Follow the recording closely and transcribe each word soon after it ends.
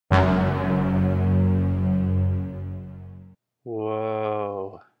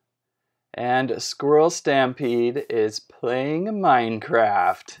Whoa. And Squirrel Stampede is playing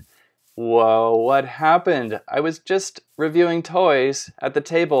Minecraft. Whoa, what happened? I was just reviewing toys at the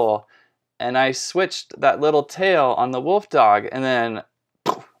table and I switched that little tail on the wolf dog and then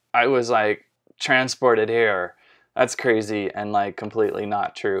I was like transported here. That's crazy and like completely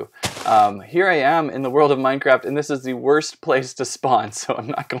not true. Here I am in the world of Minecraft and this is the worst place to spawn, so I'm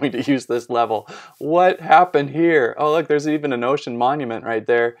not going to use this level. What happened here? Oh look, there's even an ocean monument right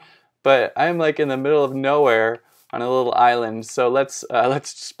there. But I'm like in the middle of nowhere on a little island, so let's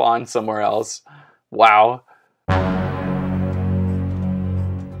spawn somewhere else. Wow.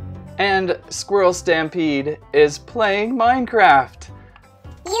 And Squirrel Stampede is playing Minecraft.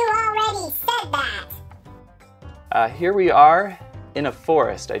 You already said that. Here we are in a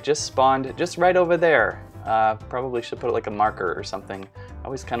forest. I just spawned just right over there. Probably should put like a marker or something. I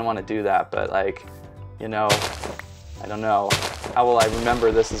always kind of want to do that, but like, you know, I don't know. How will I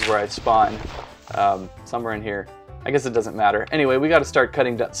remember this is where I spawned? Somewhere in here. I guess it doesn't matter. Anyway, we got to start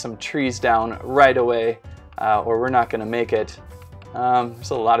cutting some trees down right away, or we're not going to make it. There's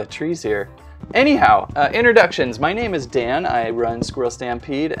a lot of trees here. Anyhow, introductions. My name is Dan. I run Squirrel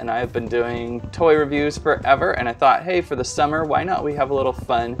Stampede, and I've been doing toy reviews forever. And I thought, hey, for the summer, why not we have a little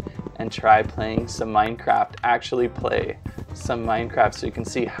fun and try playing some Minecraft? Actually play some Minecraft so you can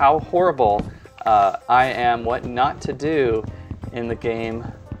see how horrible I am, what not to do in the game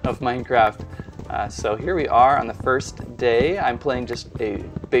of Minecraft. So here we are on the first day. I'm playing just a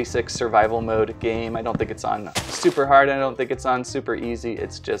basic survival mode game. I don't think it's on super hard. I don't think it's on super easy.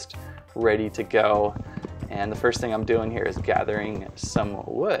 It's just ready to go. And the first thing I'm doing here is gathering some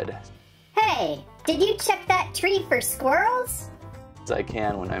wood. Hey, did you check that tree for squirrels? As I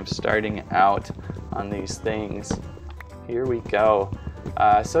can when I'm starting out on these things. Here we go.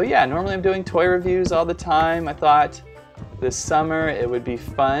 So yeah, normally I'm doing toy reviews all the time. I thought this summer it would be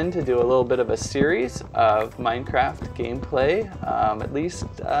fun to do a little bit of a series of Minecraft gameplay. At least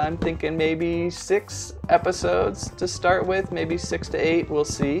I'm thinking maybe 6 episodes to start with, maybe 6 to 8, we'll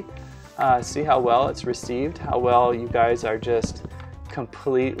see. See how well it's received, how well you guys are just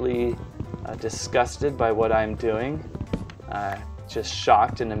completely disgusted by what I'm doing. Just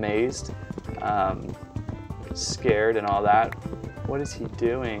shocked and amazed, scared and all that. What is he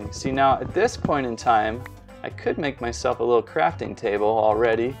doing? See, now at this point in time, I could make myself a little crafting table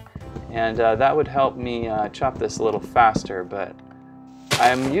already, and that would help me chop this a little faster, but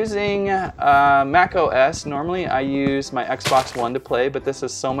I'm using Mac OS. Normally I use my Xbox One to play, but this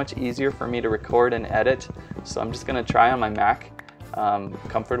is so much easier for me to record and edit, so I'm just going to try on my Mac.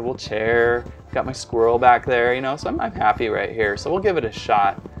 Comfortable chair, got my squirrel back there, you know, so I'm happy right here, so we'll give it a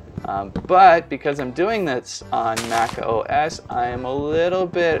shot. But because I'm doing this on Mac OS, I'm a little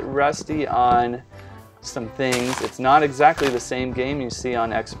bit rusty on some things. It's not exactly the same game you see on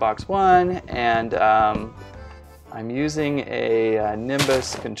Xbox One, and I'm using a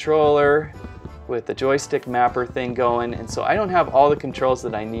Nimbus controller with the joystick mapper thing going, and so I don't have all the controls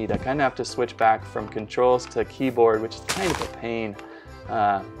that I need. I kind of have to switch back from controls to keyboard, which is kind of a pain.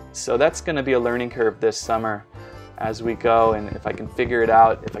 So that's going to be a learning curve this summer as we go, and if I can figure it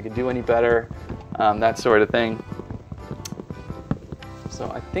out, if I can do any better, that sort of thing. So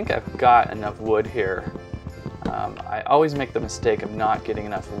I think I've got enough wood here. I always make the mistake of not getting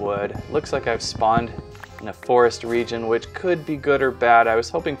enough wood. Looks like I've spawned in a forest region, which could be good or bad. I was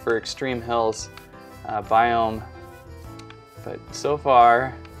hoping for extreme hills biome, but so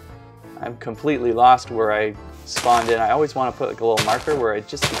far I'm completely lost where I spawned in. I always want to put like a little marker where I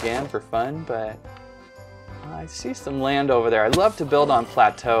just began for fun, but I see some land over there. I love to build on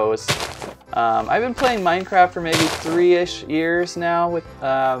plateaus. I've been playing Minecraft for maybe 3-ish years now with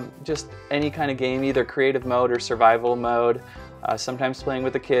just any kind of game, either creative mode or survival mode. Sometimes playing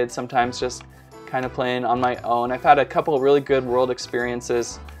with the kids, sometimes just kind of playing on my own. I've had a couple of really good world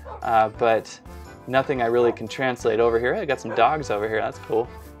experiences, but nothing I really can translate over here. I got some dogs over here, that's cool.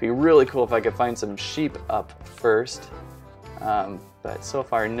 It'd be really cool if I could find some sheep up first, but so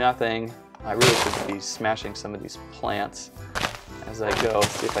far nothing. I really should be smashing some of these plants as I go,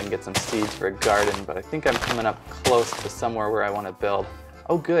 see if I can get some seeds for a garden, but I think I'm coming up close to somewhere where I want to build.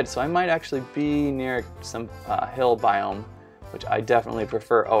 Oh good, so I might actually be near some hill biome, which I definitely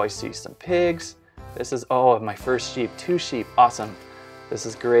prefer. Oh, I see some pigs. This is, oh, my first sheep, 2 sheep, awesome. This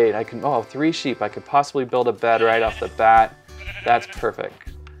is great. I can, oh, 3 sheep. I could possibly build a bed right off the bat. That's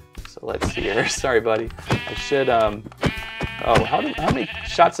perfect. So let's see here. Sorry, buddy. I should, oh, how many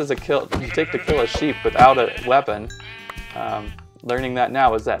shots does it take to kill a sheep without a weapon? Learning that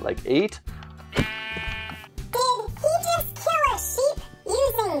now, is that like 8? Did he just kill a sheep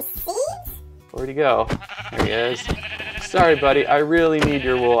using seeds? Where'd he go? There he is. Sorry, buddy. I really need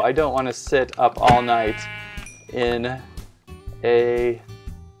your wool. I don't want to sit up all night in a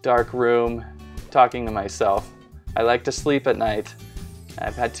dark room talking to myself. I like to sleep at night.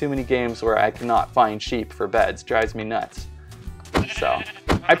 I've had too many games where I cannot find sheep for beds. Drives me nuts. So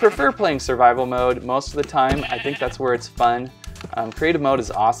I prefer playing survival mode most of the time. I think that's where it's fun. Creative mode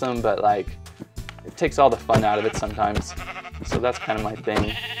is awesome, but like it takes all the fun out of it sometimes. So that's kind of my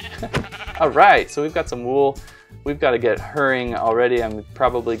thing. All right, so we've got some wool. We've got to get hurrying already. I'm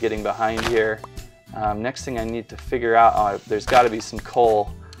probably getting behind here. Next thing I need to figure out, there's got to be some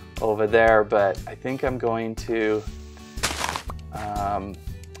coal over there, but I think I'm going to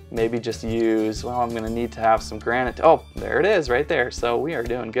maybe just use, well, I'm going to need to have some granite. Oh, there it is right there. So we are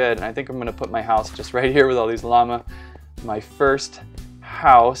doing good. And I think I'm going to put my house just right here with all these llama. My first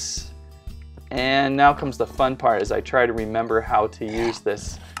house. And now comes the fun part as I try to remember how to use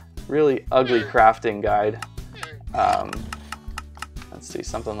this really ugly crafting guide. Let's see,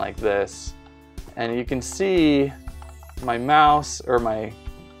 something like this. And you can see my mouse or my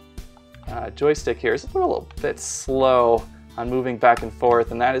joystick here is a little bit slow on moving back and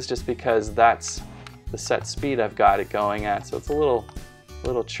forth, and that is just because that's the set speed I've got it going at. So it's a little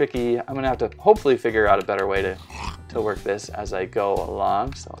tricky. I'm gonna have to hopefully figure out a better way to work this as I go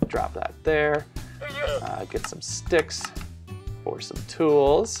along. So I'll drop that there. Get some sticks for some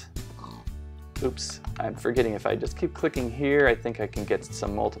tools. Oops, I'm forgetting if I just keep clicking here, I think I can get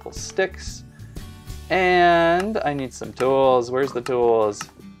some multiple sticks. And I need some tools. Where's the tools?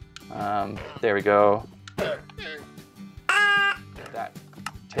 There we go. That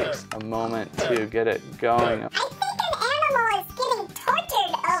takes a moment to get it going. I think an animal is getting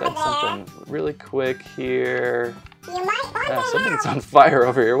tortured over Set something really quick here. there. You might want to Something's on fire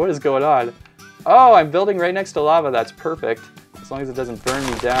over here. What is going on? Oh, I'm building right next to lava. That's perfect. As long as it doesn't burn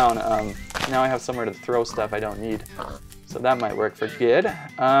me down. Now I have somewhere to throw stuff I don't need. So that might work for good.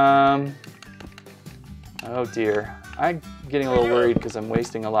 Oh dear. I'm getting a little worried because I'm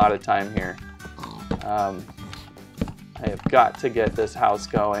wasting a lot of time here. I have got to get this house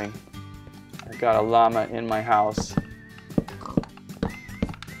going. I've got a llama in my house.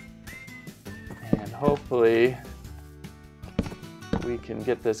 And hopefully we can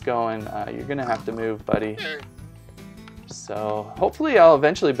get this going. You're gonna have to move, buddy. So hopefully I'll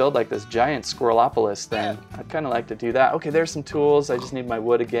eventually build like this giant Squirrelopolis thing. I'd kind of like to do that. Okay, there's some tools. I just need my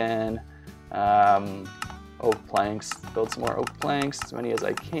wood again. Oak planks. Build some more oak planks, as many as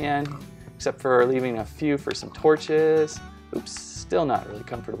I can, except for leaving a few for some torches. Oops, still not really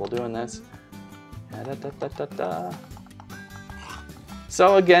comfortable doing this.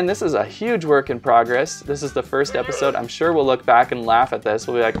 So again, this is a huge work in progress. This is the first episode. I'm sure we'll look back and laugh at this.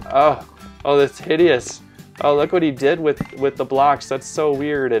 We'll be like, oh, that's hideous. Oh, look what he did with the blocks. That's so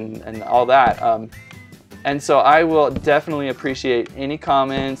weird and all that. And so I will definitely appreciate any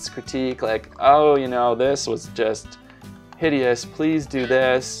comments, critique, like, oh, you know, this was just hideous. Please do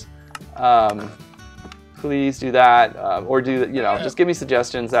this. Please do that. Or do, you know, just give me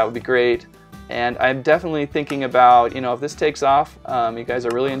suggestions. That would be great. And I'm definitely thinking about, you know, if this takes off, you guys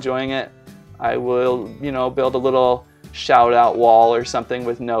are really enjoying it, I will, you know, build a little shout out wall or something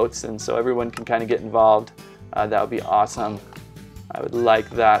with notes, and so everyone can kind of get involved. That would be awesome. I would like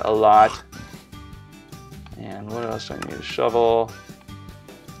that a lot. And what else do I need? A shovel.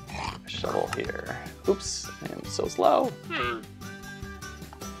 A shovel here. Oops, I'm so slow.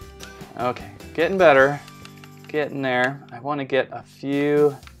 Okay, getting better. Getting there. I want to get a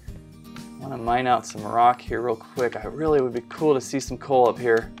few. I want to mine out some rock here real quick. I really would be cool to see some coal up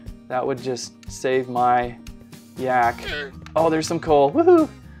here. That would just save my yak. Oh, there's some coal. Woohoo!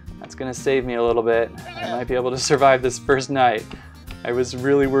 That's gonna save me a little bit. I might be able to survive this first night. I was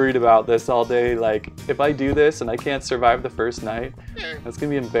really worried about this all day. Like, if I do this and I can't survive the first night, that's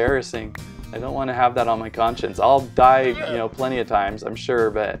gonna be embarrassing. I don't want to have that on my conscience. I'll die, you know, plenty of times, I'm sure,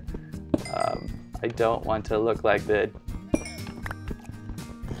 but I don't want to look like the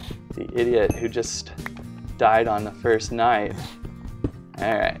idiot who just died on the first night.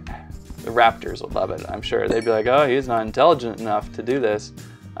 All right, the raptors would love it, I'm sure. They'd be like, oh, he's not intelligent enough to do this.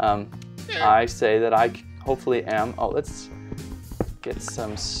 I say that I hopefully am. Oh, let's get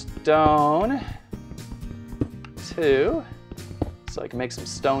some stone too, so I can make some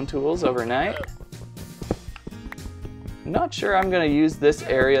stone tools overnight. Not sure I'm gonna use this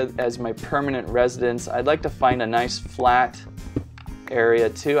area as my permanent residence. I'd like to find a nice flat area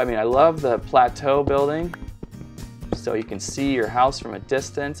too. I mean, I love the plateau building, so you can see your house from a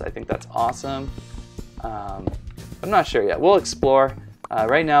distance. I think that's awesome. I'm not sure yet. We'll explore.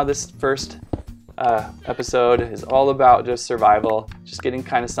 Right now, this first episode is all about just survival, just getting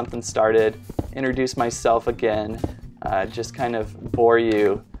kind of something started, introduce myself again, just kind of bore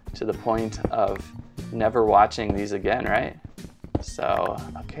you to the point of never watching these again, right? So,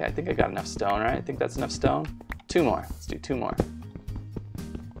 okay, I think I got enough stone, right? I think that's enough stone. 2 more. Let's do 2 more.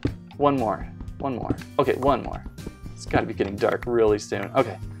 1 more. 1 more. Okay, 1 more. It's got to be getting dark really soon.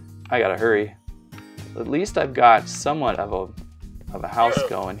 Okay, I gotta hurry. At least I've got somewhat of a house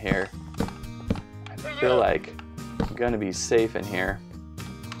going here. I feel like I'm gonna be safe in here.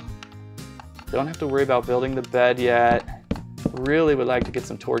 Don't have to worry about building the bed yet. Really would like to get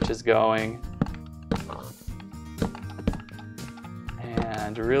some torches going.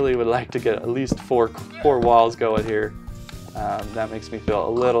 And really would like to get at least four walls going here. That makes me feel a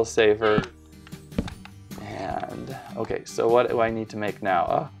little safer. And okay, so what do I need to make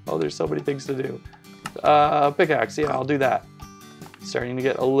now? Oh, there's so many things to do. Pickaxe, yeah, I'll do that. Starting to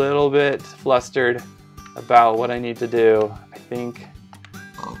get a little bit flustered about what I need to do. I think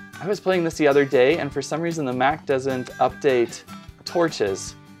I was playing this the other day, and for some reason the Mac doesn't update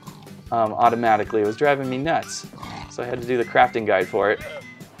torches automatically. It was driving me nuts. So I had to do the crafting guide for it.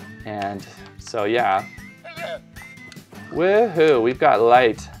 And so yeah. Woohoo, we've got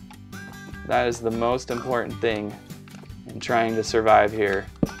light. That is the most important thing in trying to survive here.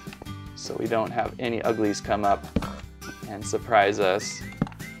 So we don't have any uglies come up and surprise us.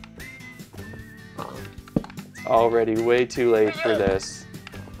 It's already way too late for this.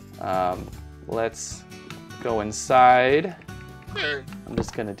 Let's go inside. I'm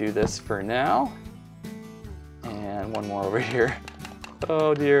just gonna do this for now. And 1 more over here.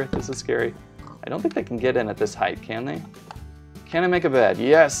 Oh dear, this is scary. I don't think they can get in at this height, can they? Can I make a bed?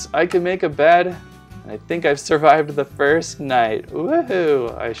 Yes, I can make a bed. And I think I've survived the first night.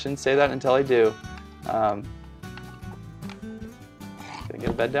 Woohoo! I shouldn't say that until I do. Can I get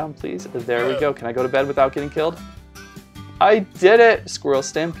a bed down, please? There we go. Can I go to bed without getting killed? I did it! Squirrel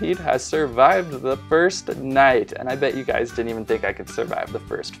Stampede has survived the first night. And I bet you guys didn't even think I could survive the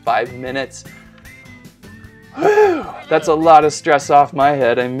first 5 minutes. Whew, that's a lot of stress off my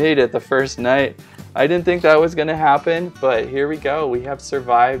head. I made it the first night. I didn't think that was gonna happen, but here we go. We have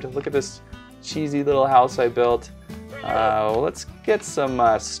survived. Look at this cheesy little house I built. Let's get some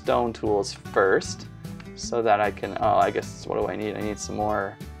stone tools first so that I can, oh, I guess what do I need? I need some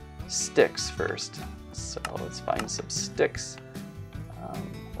more sticks first. So let's find some sticks.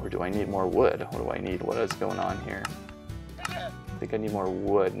 Or do I need more wood? What do I need? What is going on here? I think I need more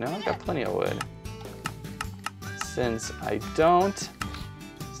wood. No, I've got plenty of wood. Since I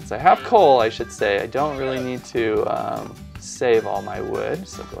have coal, I should say, I don't really need to save all my wood.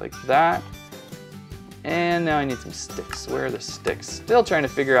 So go like that. And now I need some sticks. Where are the sticks? Still trying to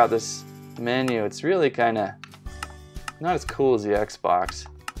figure out this menu. It's really kind of not as cool as the Xbox.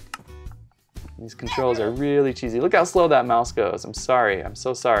 These controls are really cheesy. Look how slow that mouse goes. I'm sorry. I'm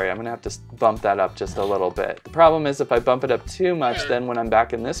so sorry. I'm going to have to bump that up just a little bit. The problem is if I bump it up too much, then when I'm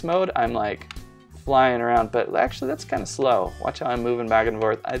back in this mode, I'm like flying around, but actually that's kind of slow. Watch how I'm moving back and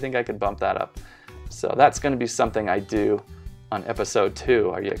forth. I think I could bump that up. So that's going to be something I do on episode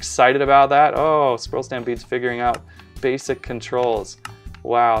 2. Are you excited about that? Oh, Squirrel Stampede's figuring out basic controls.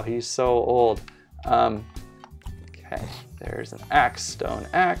 Wow, he's so old. Okay, there's an axe, stone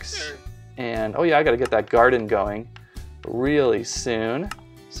axe. And oh yeah, I got to get that garden going really soon.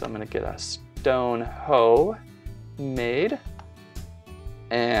 So I'm going to get a stone hoe made.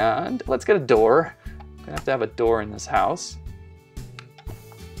 And let's get a door. I'm gonna have to have a door in this house.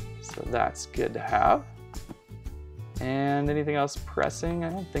 So that's good to have. And anything else pressing? I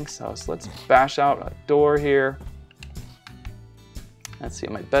don't think so. So let's bash out a door here. Let's see,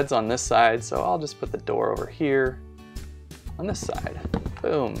 my bed's on this side, so I'll just put the door over here on this side.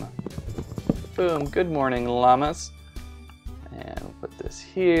 Boom. Boom. Good morning, llamas. And we'll put this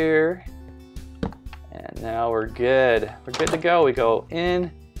here. And now we're good. We're good to go. We go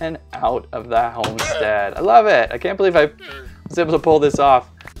in and out of the homestead. I love it. I can't believe I was able to pull this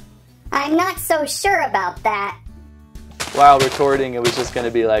off. I'm not so sure about that. While recording, it was just going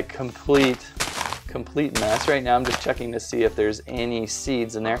to be like complete mess. Right now, I'm just checking to see if there's any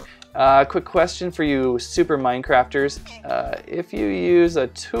seeds in there. Quick question for you Super Minecrafters. If you use a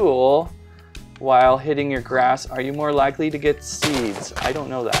tool while hitting your grass, are you more likely to get seeds? I don't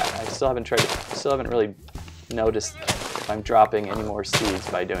know that. I still haven't tried it. Still haven't really noticed if I'm dropping any more seeds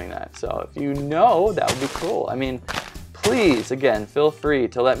by doing that. So if you know, that would be cool. I mean, please, again, feel free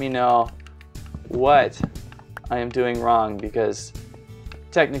to let me know what I am doing wrong, because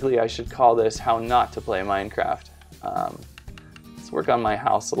technically I should call this how not to play Minecraft. Let's work on my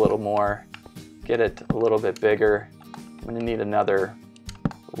house a little more, get it a little bit bigger. I'm gonna need another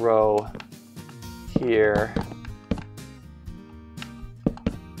row here.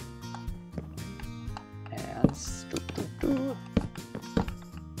 And Woohoo!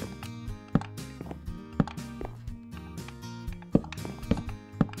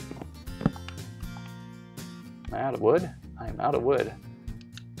 Am I out of wood? I am out of wood.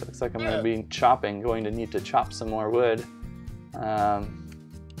 Looks like I'm going to be going to need to chop some more wood. Let's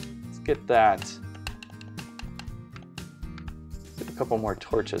get that. Let's get a couple more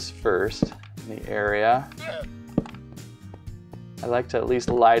torches first in the area. I like to at least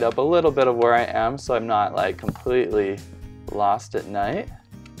light up a little bit of where I am so I'm not like completely lost at night.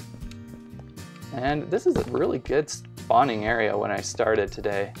 And this is a really good spawning area when I started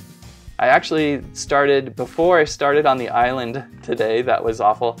today. I actually started, before I started on the island today, that was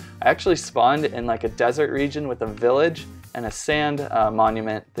awful. I actually spawned in like a desert region with a village and a sand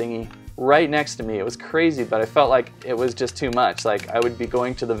monument thingy right next to me. It was crazy, but I felt like it was just too much. Like I would be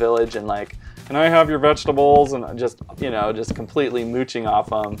going to the village and like, can I have your vegetables? And just, you know, just completely mooching off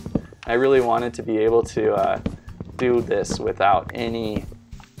them. I really wanted to be able to do this without any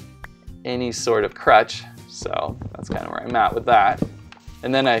sort of crutch. So that's kind of where I'm at with that.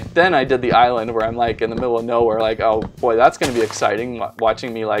 And then I did the island where I'm like in the middle of nowhere, like, oh boy, that's gonna be exciting,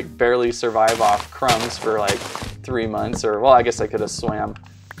 watching me like barely survive off crumbs for like 3 months, or well, I guess I could have swam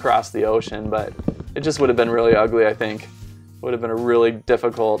across the ocean, but it just would have been really ugly, I think. Would have been a really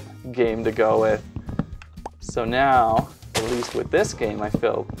difficult game to go with. So now, at least with this game, I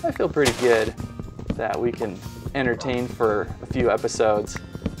feel pretty good that we can entertain for a few episodes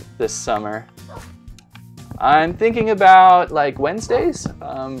this summer. I'm thinking about like Wednesdays,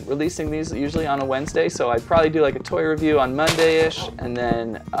 releasing these usually on a Wednesday, so I'd probably do like a toy review on Monday-ish, and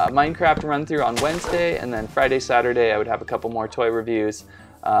then Minecraft run through on Wednesday, and then Friday, Saturday I would have a couple more toy reviews.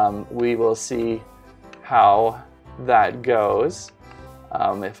 We will see how that goes,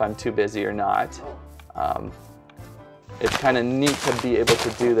 if I'm too busy or not. It's kind of neat to be able to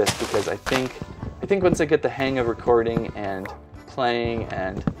do this because I think once I get the hang of recording and playing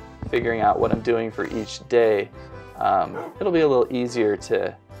and figuring out what I'm doing for each day, it'll be a little easier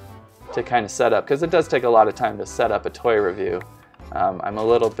to kind of set up, because it does take a lot of time to set up a toy review. I'm a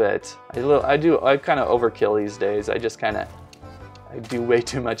little bit, I kind of overkill these days. I do way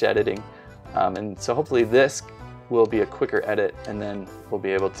too much editing, and so hopefully this will be a quicker edit, and then we'll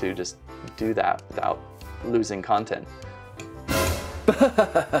be able to just do that without losing content.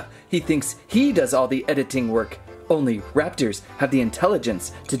 He thinks he does all the editing work. Only raptors have the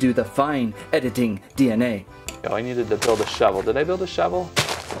intelligence to do the fine editing DNA. Oh, I needed to build a shovel. Did I build a shovel?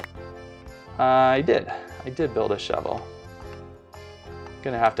 I did. I did build a shovel.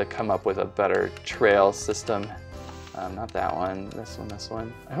 Gonna have to come up with a better trail system. Not that one. This one. This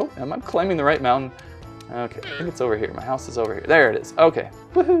one. Am I climbing the right mountain? Okay, I think it's over here. My house is over here. There it is. Okay.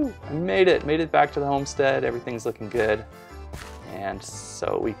 Woohoo! I made it. Made it back to the homestead. Everything's looking good. And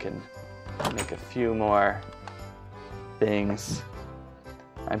so we can make a few more things.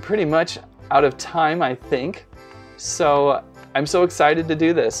 I'm pretty much out of time, I think. So I'm so excited to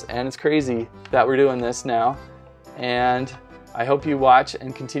do this, and it's crazy that we're doing this now. And I hope you watch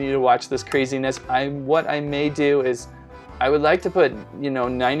and continue to watch this craziness. What I may do is I would like to put,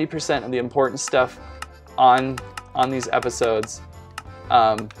 90% of the important stuff on these episodes.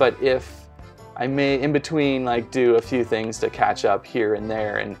 But if I may in between like do a few things to catch up here and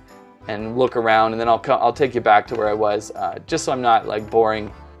there and look around, and then I'll take you back to where I was, just so I'm not like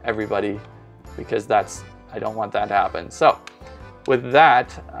boring everybody, because I don't want that to happen. So with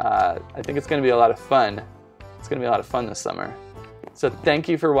that, I think it's going to be a lot of fun. It's going to be a lot of fun this summer. So thank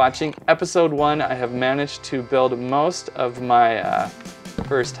you for watching episode 1. I have managed to build most of my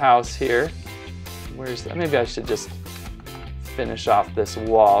first house here. Where's that? Maybe I should just finish off this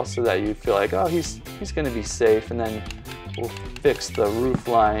wall so that you feel like, oh, he's going to be safe, and then we'll fix the roof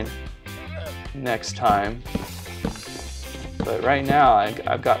line next time. But right now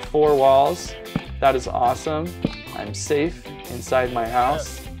I've got 4 walls. That is awesome. I'm safe inside my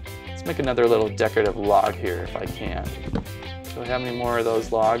house. Let's make another little decorative log here if I can. Do I have any more of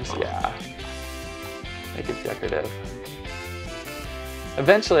those logs? Yeah. Make it decorative.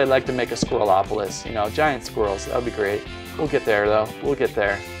 Eventually I'd like to make a Squirrelopolis, giant squirrels. That would be great. We'll get there though. We'll get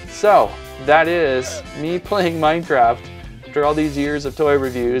there. So that is me playing Minecraft after all these years of toy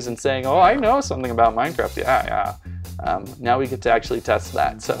reviews and saying, oh, I know something about Minecraft. Yeah. Now we get to actually test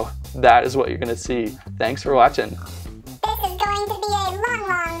that. So that is what you're going to see. Thanks for watching. This is going to be a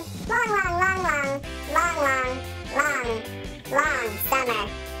long summer.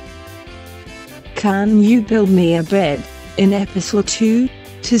 Can you build me a bed in episode 2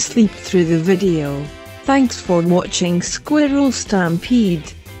 to sleep through the video? Thanks for watching Squirrel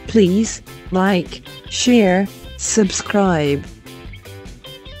Stampede. Please like, share, subscribe.